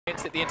At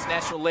the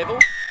international level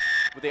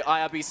with the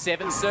IRB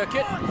 7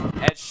 circuit,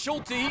 as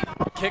Schulte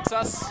kicks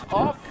us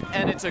off,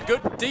 and it's a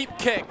good deep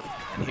kick.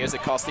 And here's a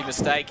costly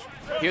mistake.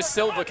 Here's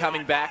Silva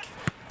coming back.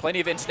 Plenty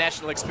of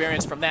international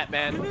experience from that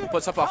man.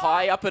 Puts up a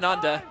high up and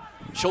under.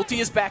 Schulte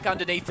is back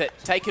underneath it.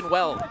 Taken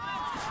well.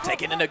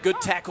 Taken in a good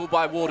tackle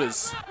by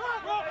Waters.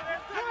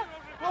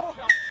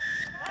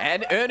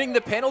 And earning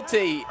the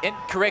penalty.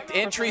 Incorrect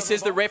entry,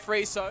 says the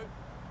referee. So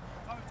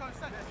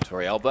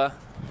Torrealba.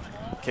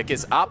 Kick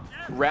is up,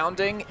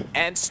 rounding,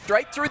 and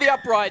straight through the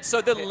upright. So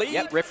the lead,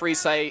 yep, referees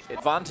say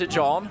advantage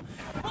on.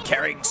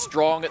 Carrying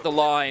strong at the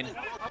line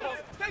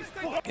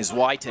is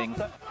Whiting.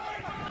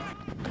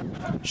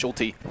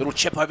 Schulte, little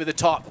chip over the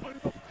top.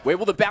 Where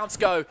will the bounce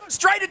go?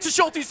 Straight into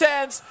Schulte's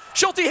hands.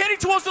 Schulte heading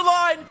towards the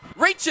line.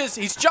 Reaches,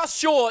 he's just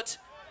short.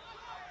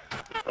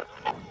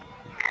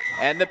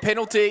 And the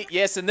penalty,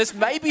 yes, and this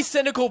may be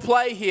cynical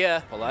play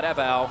here.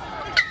 Paladavau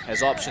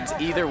has options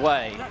either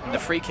way. And the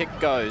free kick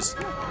goes.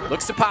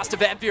 Looks to pass to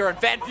Van Vuren.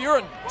 Van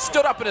Vuren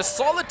stood up in a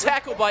solid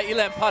tackle by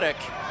Ilan Pudic.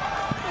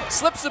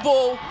 Slips the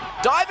ball,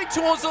 diving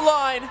towards the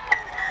line.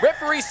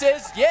 Referee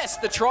says, yes,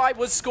 the try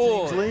was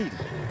scored. Lead.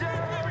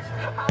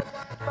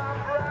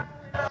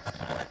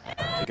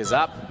 Kick is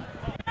up,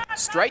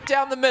 straight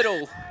down the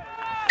middle.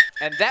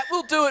 And that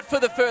will do it for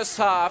the first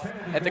half.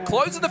 At the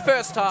close of the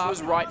first half,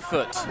 his right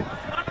foot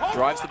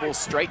drives the ball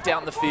straight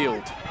down the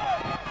field.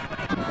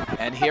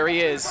 And here he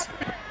is.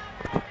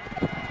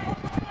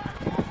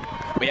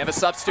 We have a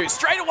substitute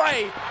straight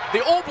away.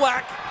 The All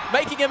Black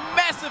making a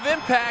massive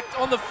impact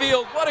on the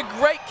field. What a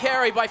great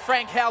carry by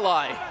Frank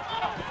Halley.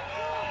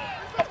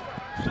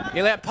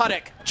 Ilan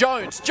Pudic,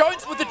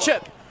 Jones with the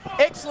chip.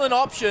 Excellent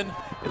option.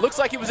 It looks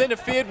like he was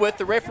interfered with.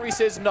 The referee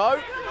says no.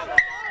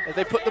 As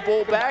they put the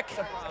ball back.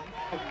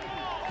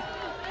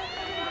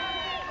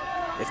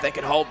 If they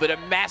can hold, but a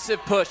massive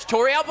push.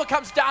 Torrealba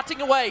comes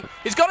darting away.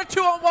 He's got a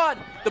 2-on-1.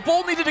 The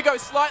ball needed to go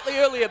slightly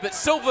earlier, but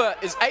Silva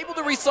is able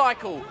to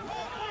recycle.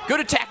 Good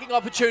attacking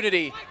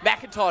opportunity.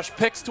 McIntosh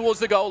picks towards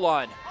the goal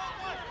line.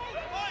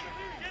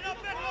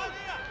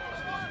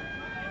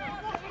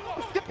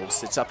 Ball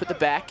sits up at the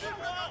back.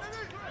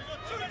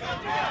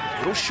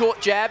 Little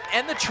short jab,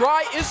 and the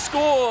try is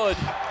scored.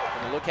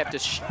 And look, have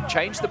to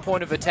change the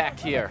point of attack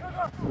here.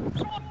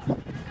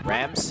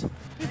 Rams.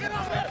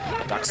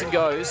 Ducks and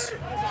goes.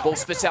 Ball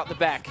spits out the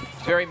back.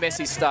 Very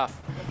messy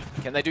stuff.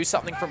 Can they do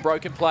something from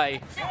broken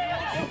play?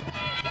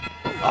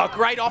 Oh,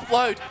 great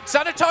offload.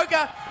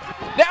 Sanatoga.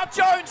 Now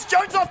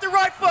Jones off the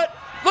right foot.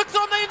 Looks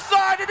on the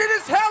inside, and it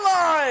is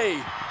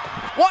Halley.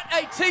 What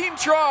a team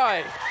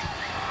try.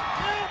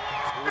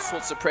 All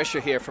sorts of pressure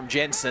here from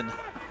Jensen.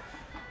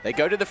 They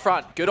go to the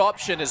front. Good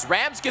option as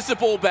Rams gets the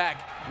ball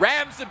back.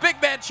 Rams, the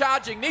big man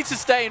charging, needs to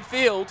stay in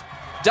field.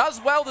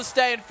 Does well to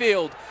stay in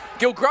field.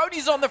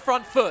 Gilgronis on the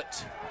front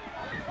foot.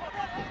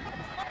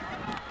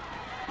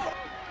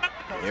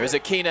 Here's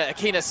Akina.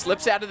 Akina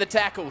slips out of the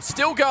tackle.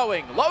 Still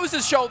going. Lowers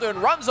his shoulder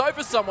and runs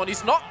over someone.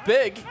 He's not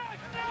big,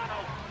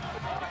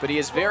 but he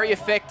is very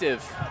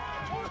effective.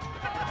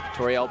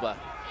 Torrealba.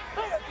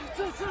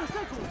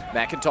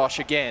 McIntosh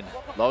again.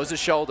 Lowers his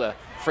shoulder.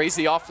 Frees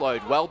the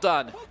offload. Well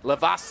done.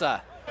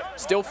 Lavassa.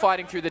 Still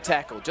fighting through the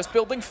tackle. Just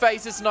building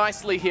phases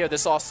nicely here,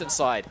 this Austin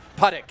side.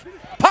 Pudic.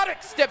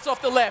 Pudic steps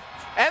off the left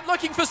and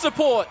looking for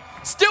support.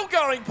 Still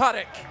going,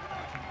 Pudic.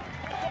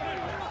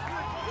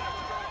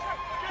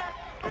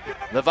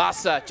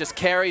 Lavassa just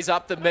carries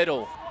up the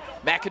middle.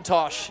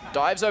 McIntosh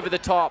dives over the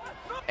top,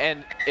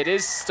 and it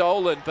is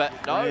stolen, but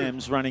no.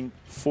 Rams running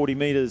 40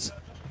 metres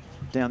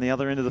down the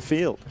other end of the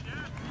field.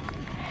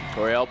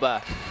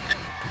 Torrealba.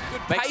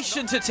 Good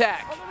patient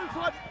attack.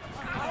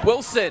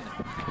 Wilson.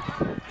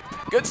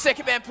 Good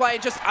second man play,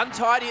 just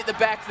untidy at the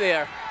back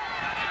there.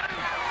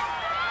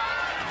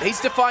 Needs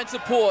to find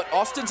support.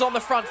 Austin's on the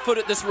front foot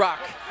at this ruck,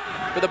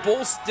 but the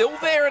ball's still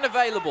there and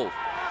available.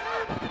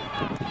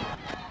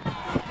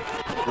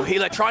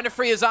 Ruhila trying to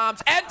free his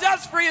arms, and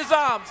does free his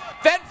arms.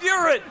 Van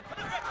Vuren.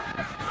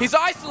 He's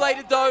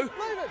isolated though.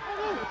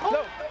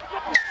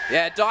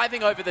 Yeah,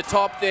 diving over the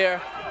top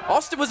there.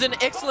 Austin was in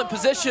excellent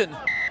position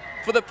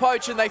for the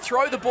poach, and they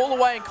throw the ball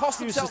away and cost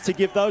themselves. To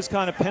give those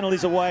kind of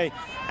penalties away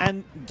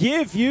and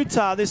give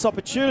Utah this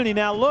opportunity.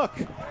 Now look,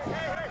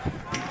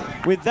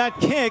 with that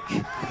kick,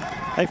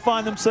 they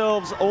find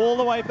themselves all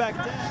the way back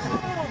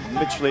down.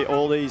 Literally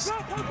all these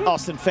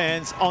Austin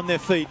fans on their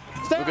feet.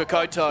 Look at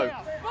COTA.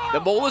 The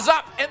ball is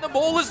up, and the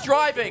ball is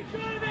driving.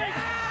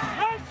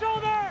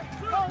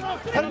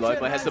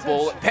 Tuloma has the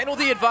ball.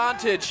 Penalty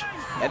advantage.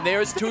 And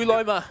there is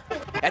Tuloma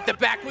at the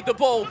back with the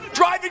ball.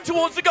 Driving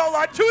towards the goal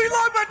line.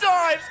 Tuloma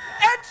dives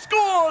and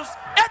scores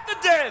at the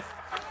death.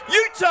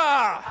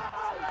 Utah!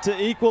 To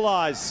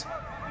equalize.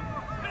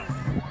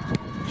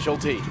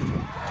 Schulte.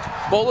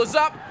 Ball is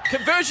up.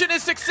 Conversion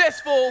is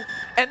successful.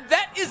 And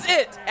that is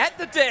it at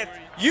the death.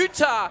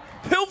 Utah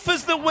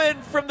pilfers the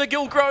win from the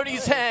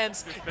Gilgronis'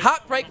 hands.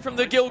 Heartbreak from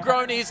the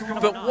Gilgronis,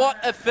 but what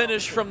a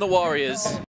finish from the Warriors.